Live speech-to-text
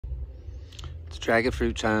It's dragon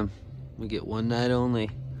fruit time. We get one night only.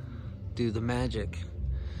 Do the magic.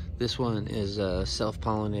 This one is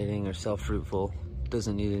self-pollinating or self-fruitful.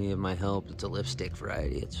 Doesn't need any of my help. It's a lipstick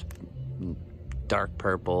variety. It's dark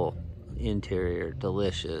purple, interior,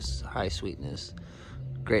 delicious, high sweetness.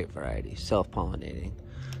 Great variety, self-pollinating.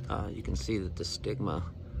 You can see that the stigma,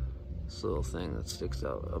 this little thing that sticks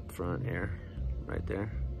out up front here, right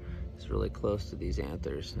there, is really close to these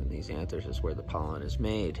anthers, and these anthers is where the pollen is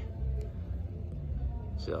made.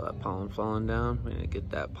 See all that pollen falling down? We're gonna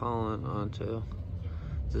get that pollen onto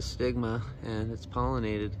the stigma and it's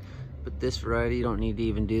pollinated. But this variety, you don't need to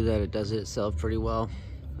even do that. It does it itself pretty well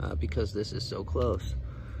because this is so close.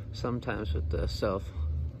 Sometimes with the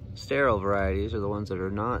self-sterile varieties, or the ones that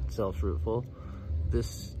are not self-fruitful,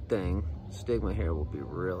 this stigma here will be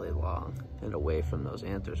really long and away from those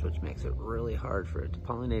anthers, which makes it really hard for it to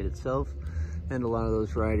pollinate itself. And a lot of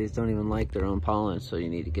those varieties don't even like their own pollen, so you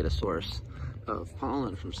need to get a source of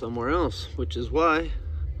pollen from somewhere else, which is why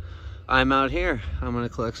I'm out here. I'm gonna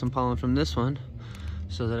collect some pollen from this one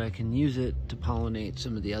so that I can use it to pollinate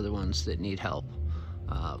some of the other ones that need help.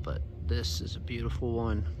 But this is a beautiful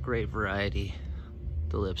one, great variety,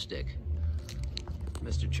 the lipstick.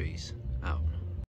 Mr. Trees, out.